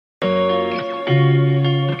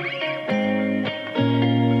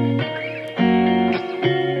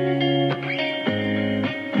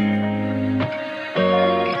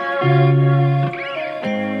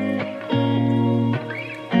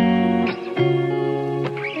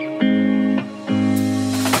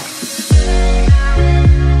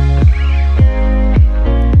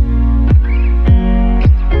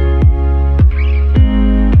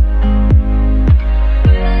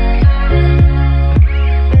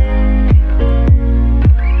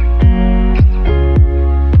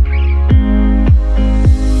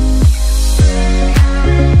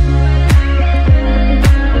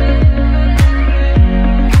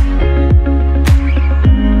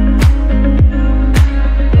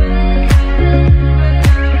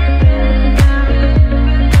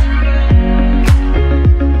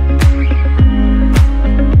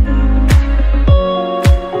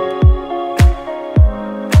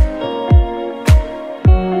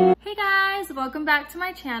Welcome back to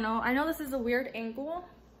my channel. I know this is a weird angle.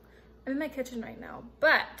 I'm in my kitchen right now,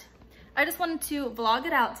 but I just wanted to vlog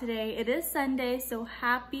it out today. It is Sunday, so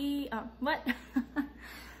happy,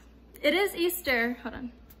 it is Easter, hold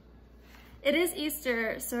on. It is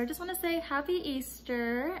Easter, so I just want to say happy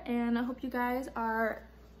Easter, and I hope you guys are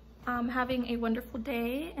having a wonderful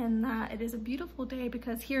day, and that it is a beautiful day,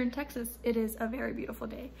 because here in Texas, it is a very beautiful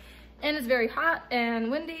day. And it's very hot and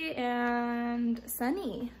windy and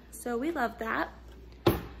sunny. So we love that.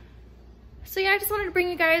 So yeah, I just wanted to bring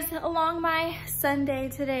you guys along my Sunday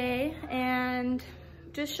today and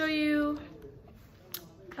just show you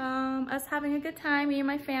us having a good time, me and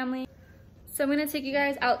my family. So I'm gonna take you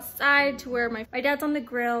guys outside to where my dad's on the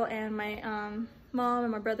grill, and my mom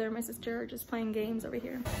and my brother and my sister are just playing games over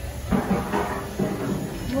here.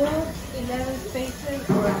 Move 11 spaces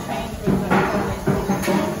or change with the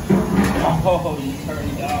oh, you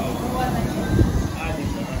turned it off. I did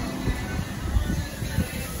not.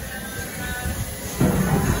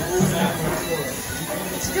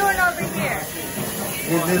 What you doing over here?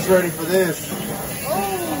 Get this ready for this.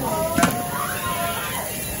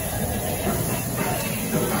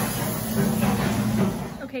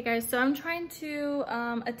 Okay guys, so I'm trying to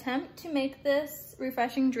attempt to make this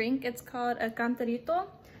refreshing drink. It's called a Cantarito,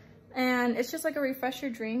 and it's just like a refresher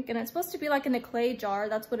drink, and it's supposed to be like in a clay jar.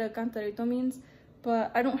 That's what a Cantarito means,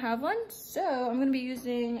 but I don't have one, so I'm gonna be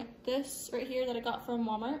using this right here that I got from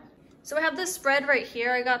Walmart. So I have this spread right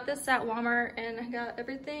here. I got this at Walmart, and I got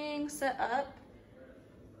everything set up.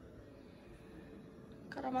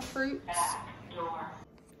 Got all my fruits.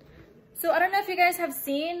 So I don't know if you guys have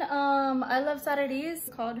seen I Love Saturdays,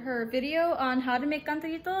 called her video on how to make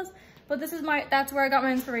cantaritos, but this is that's where I got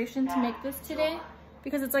my inspiration to make this today,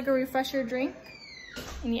 because it's like a refresher drink.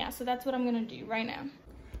 And yeah, so that's what I'm gonna do right now.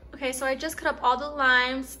 Okay, so I just cut up all the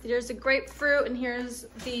limes. There's a grapefruit, and here's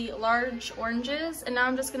the large oranges, and now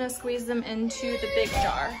I'm just gonna squeeze them into the big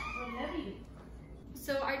jar.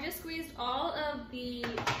 So I just squeezed all of the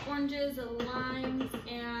oranges, the limes,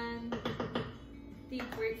 and the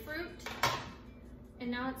grapefruit,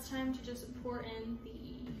 and now it's time to just pour in the,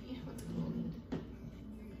 what's it called?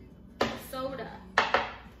 Soda.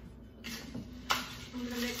 I'm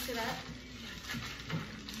gonna mix it up.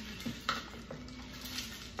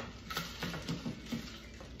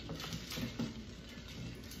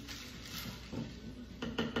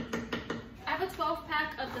 I have a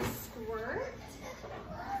 12-pack of the squirt.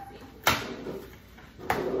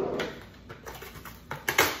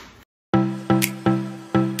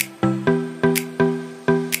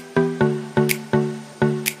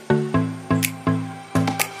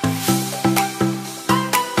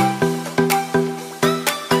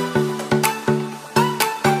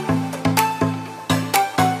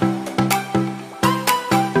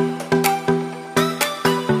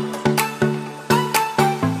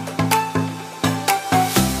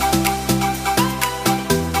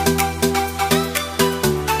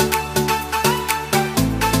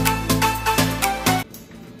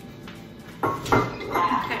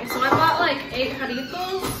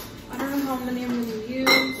 I don't know how many I'm gonna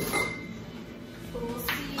use, but we'll see.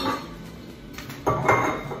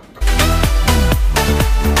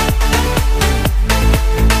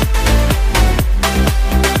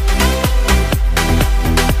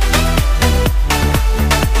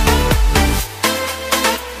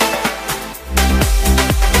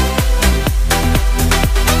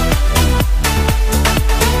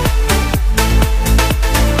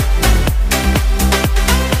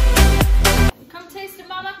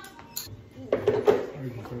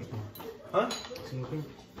 Huh?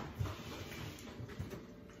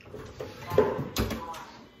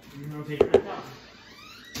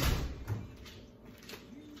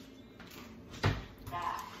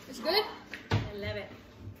 It's good?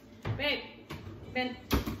 Ben.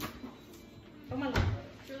 Tómalo.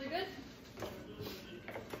 It's really good.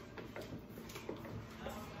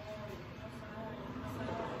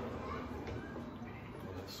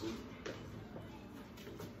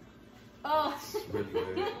 Oh.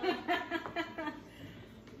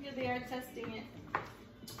 Yeah, they are testing it.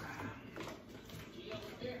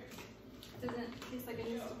 Doesn't taste like it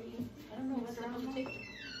used to be. I don't know what's wrong with it.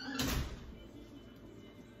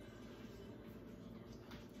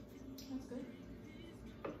 That's good.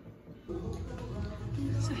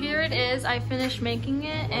 So here it is. I finished making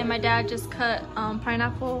it, and my dad just cut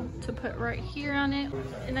pineapple to put right here on it.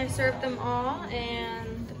 And I served them all,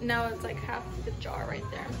 and now it's like half the jar right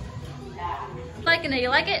there. Liking it? You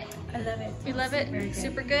like it? I love it. You love it? Very good.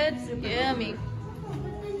 Super good? Yummy.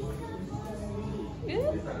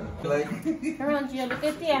 Good? Come on, Gio. Look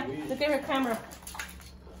at Tia. Look at her camera.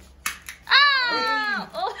 Oh!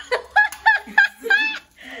 Oh.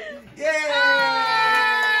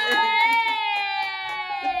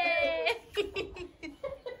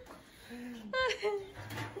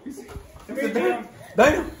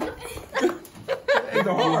 Daniel! Eggs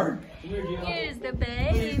are hard. Here's the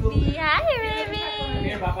baby. Hi, baby.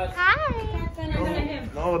 Hi.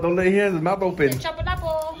 No, don't let him have his mouth open. Chop it up.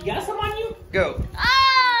 You got some on you? Go.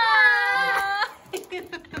 Ah!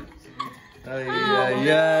 Ay,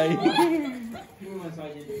 ay, ay.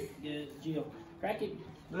 Gio. Crack it.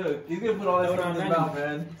 Look, he's gonna put all that stuff in his mouth,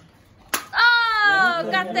 man. Oh,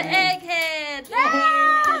 got the egghead. No!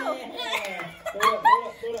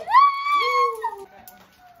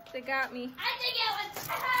 They got me.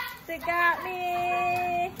 They got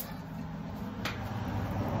me.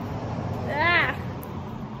 Ah.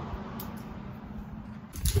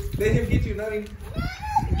 Let him get you, Nutty. Get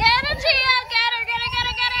her, Gio. Get her, get her, get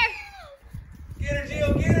her, get her. Get her, Gio,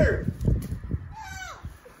 get her.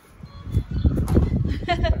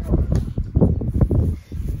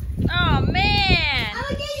 Oh, man. I'm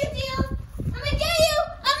gonna get you, Gio. I'm gonna get you.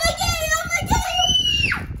 I'm gonna get you. I'm gonna get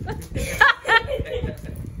you.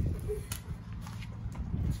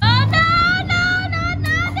 Oh, no, no, no,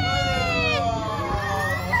 no,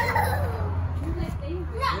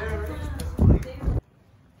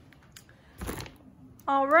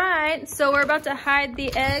 All right, so we're about to hide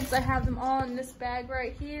the eggs. I have them all in this bag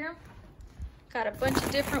right here. Got a bunch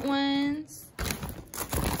of different ones.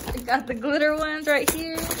 I got the glitter ones right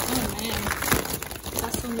here. Oh man,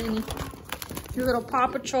 got so many. The little Paw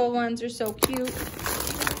Patrol ones are so cute.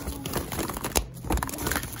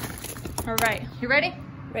 All right, you ready?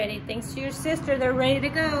 Ready. Thanks to your sister, they're ready to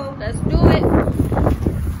go. Let's do it.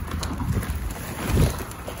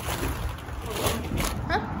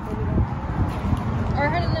 Huh? Are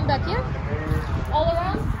we hiding them back here? All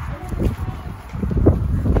around?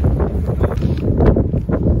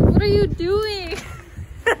 What are you doing?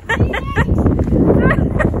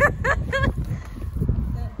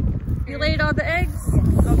 You laid all the eggs?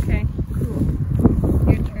 Okay, cool.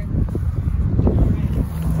 Your turn.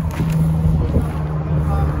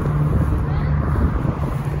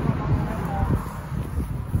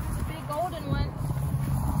 It's a big golden one.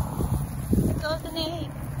 The golden egg.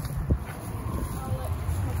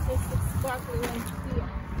 What's this sparkly one here?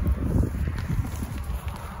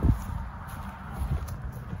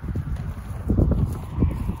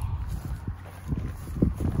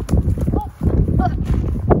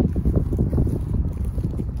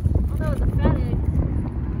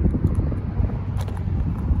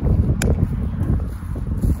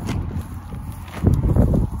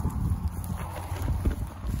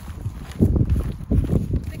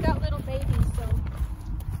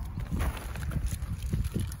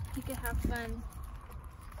 Fun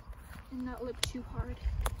and not look too hard.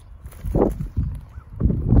 You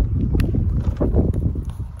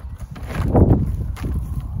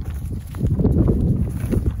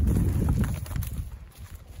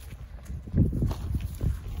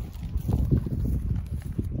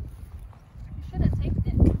should have taped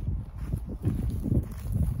it.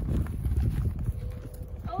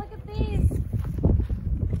 Oh, look at these.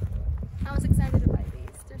 I was excited to buy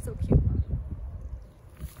these. They're so cute.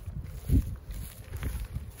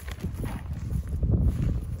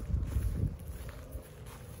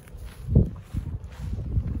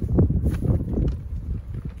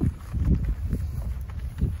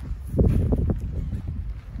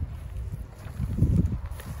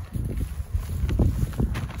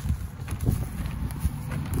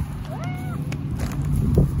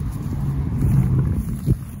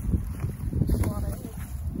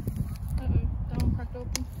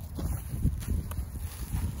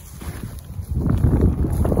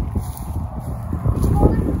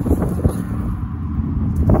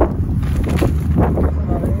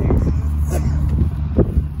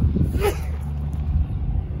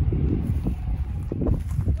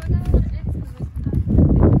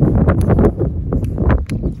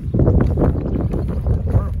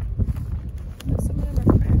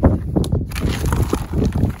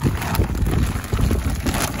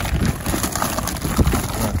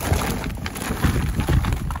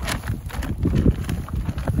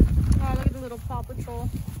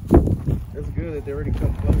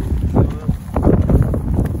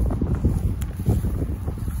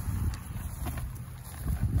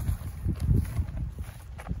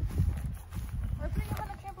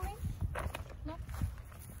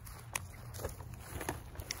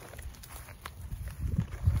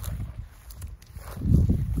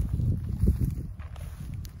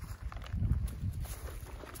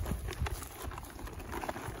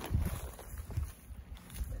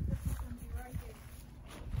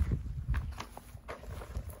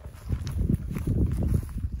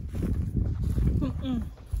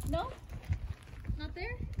 No? Not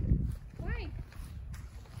there? Why?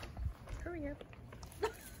 Hurry up.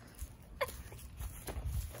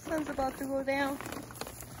 Sun's about to go down.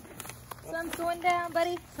 Sun's going down,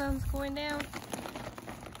 buddy. Sun's going down.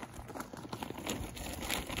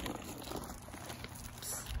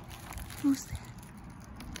 Who's that?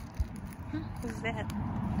 Who's that?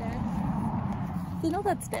 Dad? You know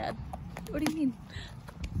that's Dad. What do you mean?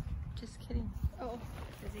 Just kidding. Oh.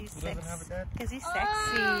 Cause he's He doesn't have a dad? Cause he's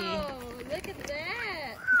sexy. Oh, look at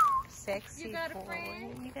that. Sexy You got a boy.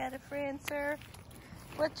 friend? You got a friend, sir?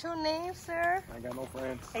 What's your name, sir? I got no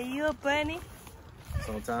friends. Are you a bunny? The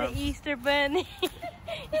Sometimes. Easter bunny.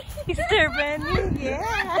 Easter bunny,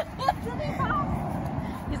 yeah.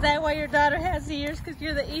 Is that why your daughter has ears? Because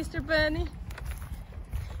you're the Easter bunny?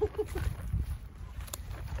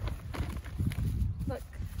 Look,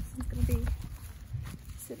 this is gonna be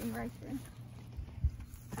sitting right here.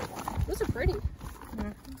 Those are pretty.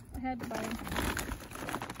 I had to buy them.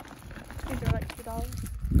 These are like $2.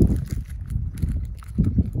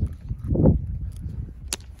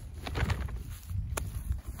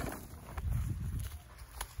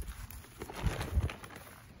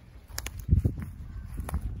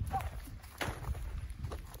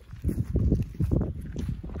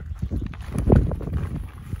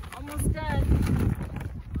 Almost done.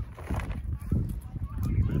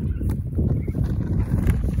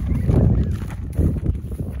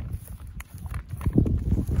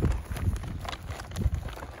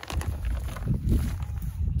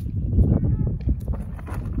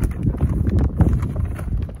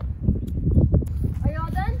 Are you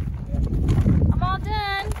all done? I'm all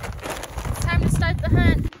done. It's time to start the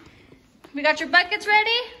hunt. We got your buckets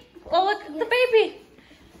ready? Oh, look at the baby.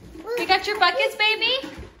 You got your buckets, baby?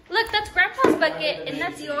 Look, that's Grandpa's bucket, and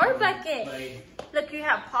that's your bucket. Look, you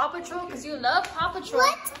have Paw Patrol, because you love Paw Patrol.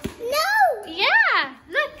 What? No! Yeah,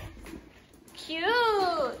 look. Cute.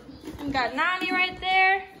 We got Nani right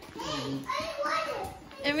there.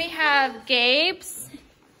 And we have Gabe's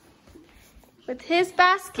with his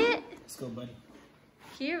basket. Let's go, buddy.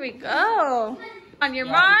 Here we go. On your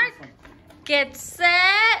mark, get set,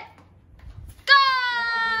 go!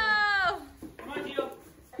 Come on, Gio.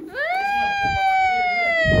 Woo!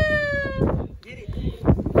 Get it.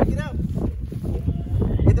 Get out.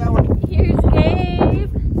 Get that one. Here's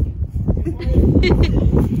Gabe.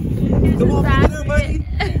 Here's Come his on, get there, buddy.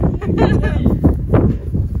 basket.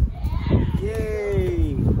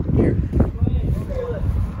 Yay. Here.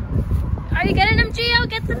 Are you getting them, Gio?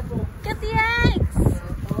 Get the eggs.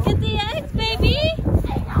 Get the eggs, baby.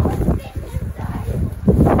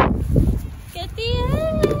 Get the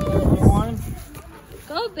eggs. One.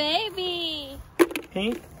 Go, baby.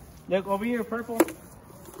 Pink. Look over here, purple.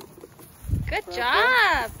 Good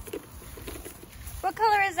job. What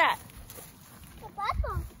color is that?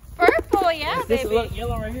 Purple, yeah, This baby. look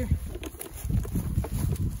yellow right here.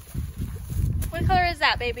 What color is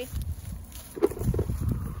that, baby?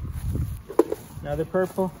 Another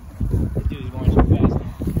purple. This dude's going so fast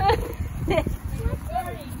now.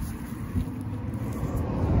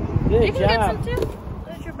 Good You can job. get some too.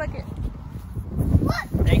 There's your bucket.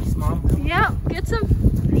 Thanks, Mom. Yeah, get some.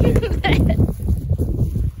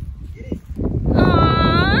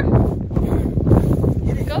 Aww.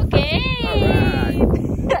 Go,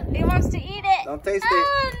 Gabe. He wants to eat it. Don't taste it.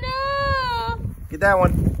 Oh, no. Get that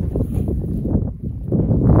one.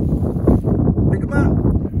 Pick him up.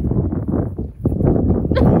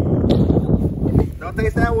 Don't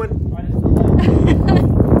taste that one.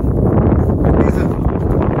 Taste it.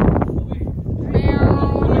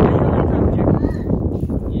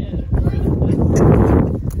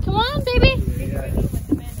 Come on, baby.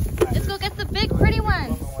 Let's go get the big pretty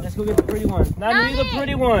ones. Let's go get the pretty ones. Now leave the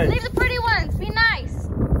pretty ones. Leave the pretty ones. Be nice.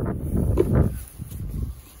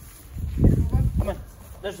 Come on.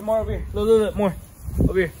 There's some more over here. Look, more.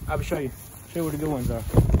 Over here. I'll show you. Show you where the good ones are.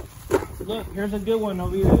 Look, here's a good one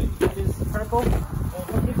over here. This is purple. Oh,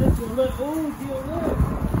 look at this one. Look. Oh, Gio, look.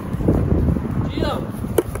 Gio.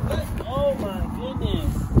 Look. Oh, my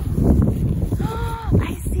goodness.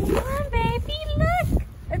 I see one, baby. Look.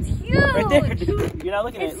 It's huge. Right there. You're not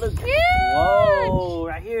looking at it. Look. Huge. Whoa,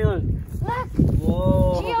 right here, look. Look.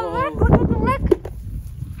 Whoa. Gio, look.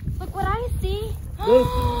 Look what I see. Look.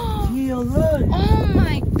 Gio, look. Oh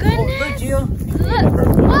my goodness. Oh, look, Gio.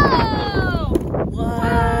 Look. Whoa.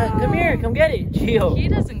 What? Come here. Come get it, Gio. He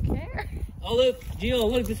doesn't care. Oh, look.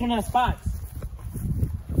 Gio, look. This one has spots.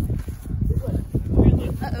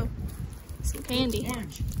 Uh-oh. Some candy.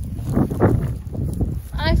 Orange.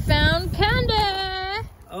 I found candy.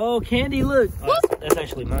 Oh, candy, look. Oh, that's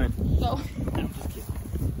actually mine. Go. I'm just kidding.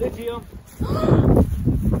 Look, Gio.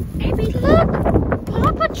 Baby, look.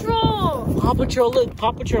 Paw Patrol. Paw Patrol, look.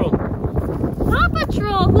 Paw Patrol. Paw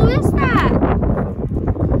Patrol. Who is that?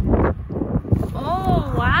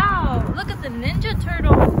 Oh, wow. Look at the Ninja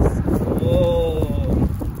Turtles. Whoa.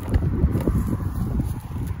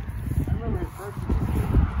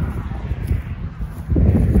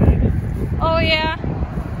 Oh, yeah.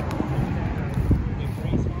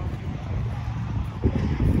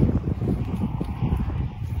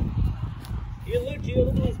 Here, look, Gio.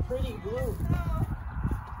 Look at this pretty blue.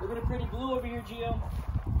 Look at the pretty blue over here, Gio.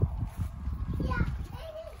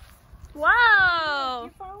 Wow.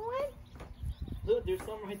 Look, there's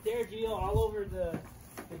some right there, Gio, all over the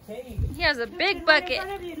cave. He has a big bucket.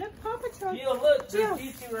 Look, Paw Patrol. Gio, look. There's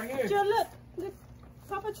these two right here. Gio, look. Look,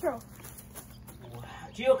 Paw Patrol. Wow.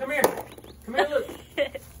 Gio, come here. Come here, look.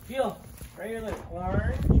 Gio, right here, look.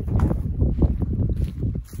 Orange.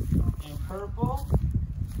 And purple.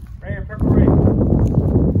 Right here, purple, right.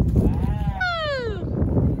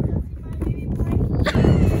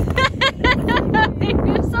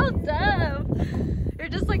 You're so dumb. You're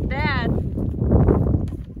just like Dad.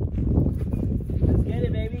 Let's get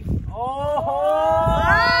it, baby. Oh!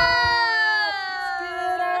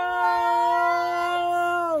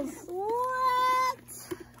 Skittles! What?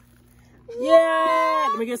 Yeah!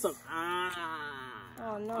 Let me get some.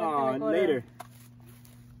 Oh no. Oh, later.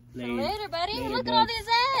 Later, buddy. Later, Look at bud. all these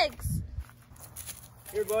eggs.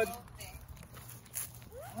 Here, bud.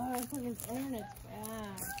 Oh, it's like his internet's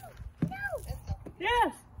bad.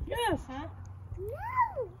 Yes! Yes! Huh?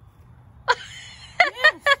 No.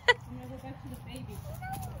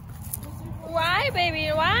 Why, baby?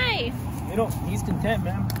 Why? They don't. He's content,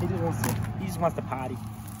 man. He just wants to potty.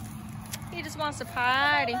 He just wants to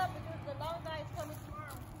party. Come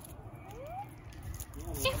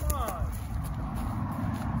on.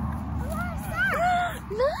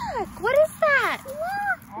 Look, what is that?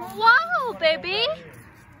 Wow, baby.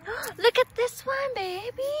 Look at this one,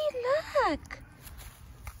 baby. Look.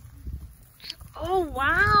 Oh,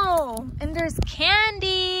 wow. And there's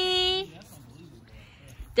candy.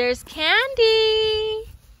 There's candy.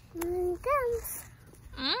 Mmm,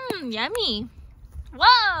 yummy.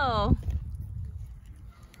 Whoa.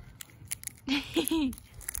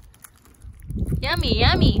 Yummy,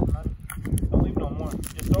 yummy. Don't leave no more.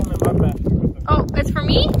 Just throw them in my bag. Oh, it's for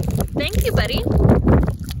me? Thank you, buddy.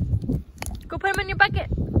 Go put them in your bucket.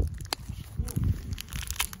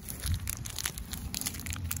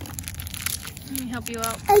 Let me help you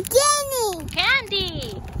out. Again.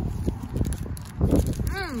 Candy!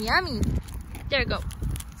 Mmm, yummy. There you go.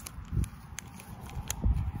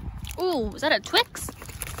 Ooh, is that a Twix?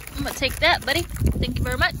 I'm gonna take that, buddy. Thank you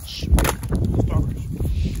very much.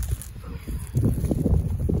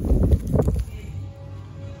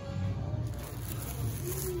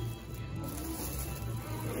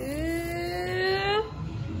 Ooh.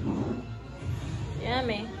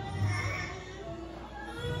 Yummy.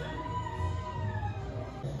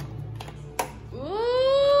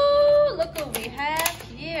 Ooh, look what we have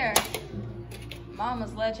here.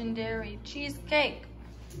 Mama's legendary cheesecake.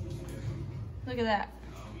 Look at that.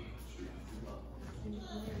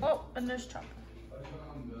 Oh, and there's chocolate.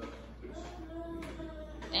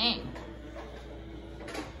 Dang.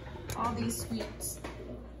 All these sweets.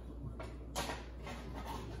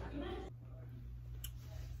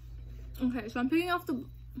 Okay, so I'm picking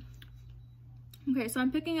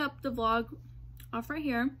up the vlog off right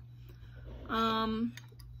here. I'm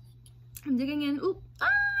digging in.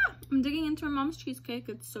 I'm digging into my mom's cheesecake.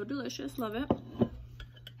 It's so delicious. Love it.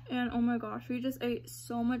 And oh my gosh, we just ate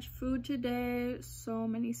so much food today. So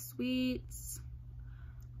many sweets.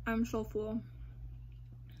 I'm so full.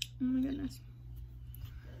 Oh my goodness.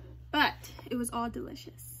 But it was all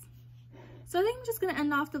delicious. So I think I'm just gonna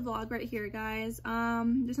end off the vlog right here, guys.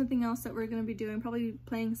 There's nothing else that we're gonna be doing. Probably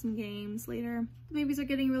playing some games later. The babies are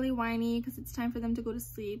getting really whiny because it's time for them to go to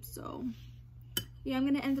sleep. So yeah, I'm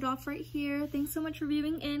gonna end it off right here. Thanks so much for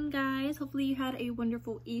viewing in, guys. Hopefully you had a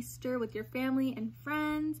wonderful Easter with your family and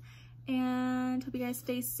friends, and hope you guys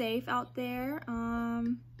stay safe out there.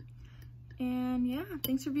 And yeah,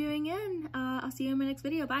 thanks for viewing in. I'll see you in my next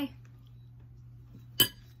video. Bye.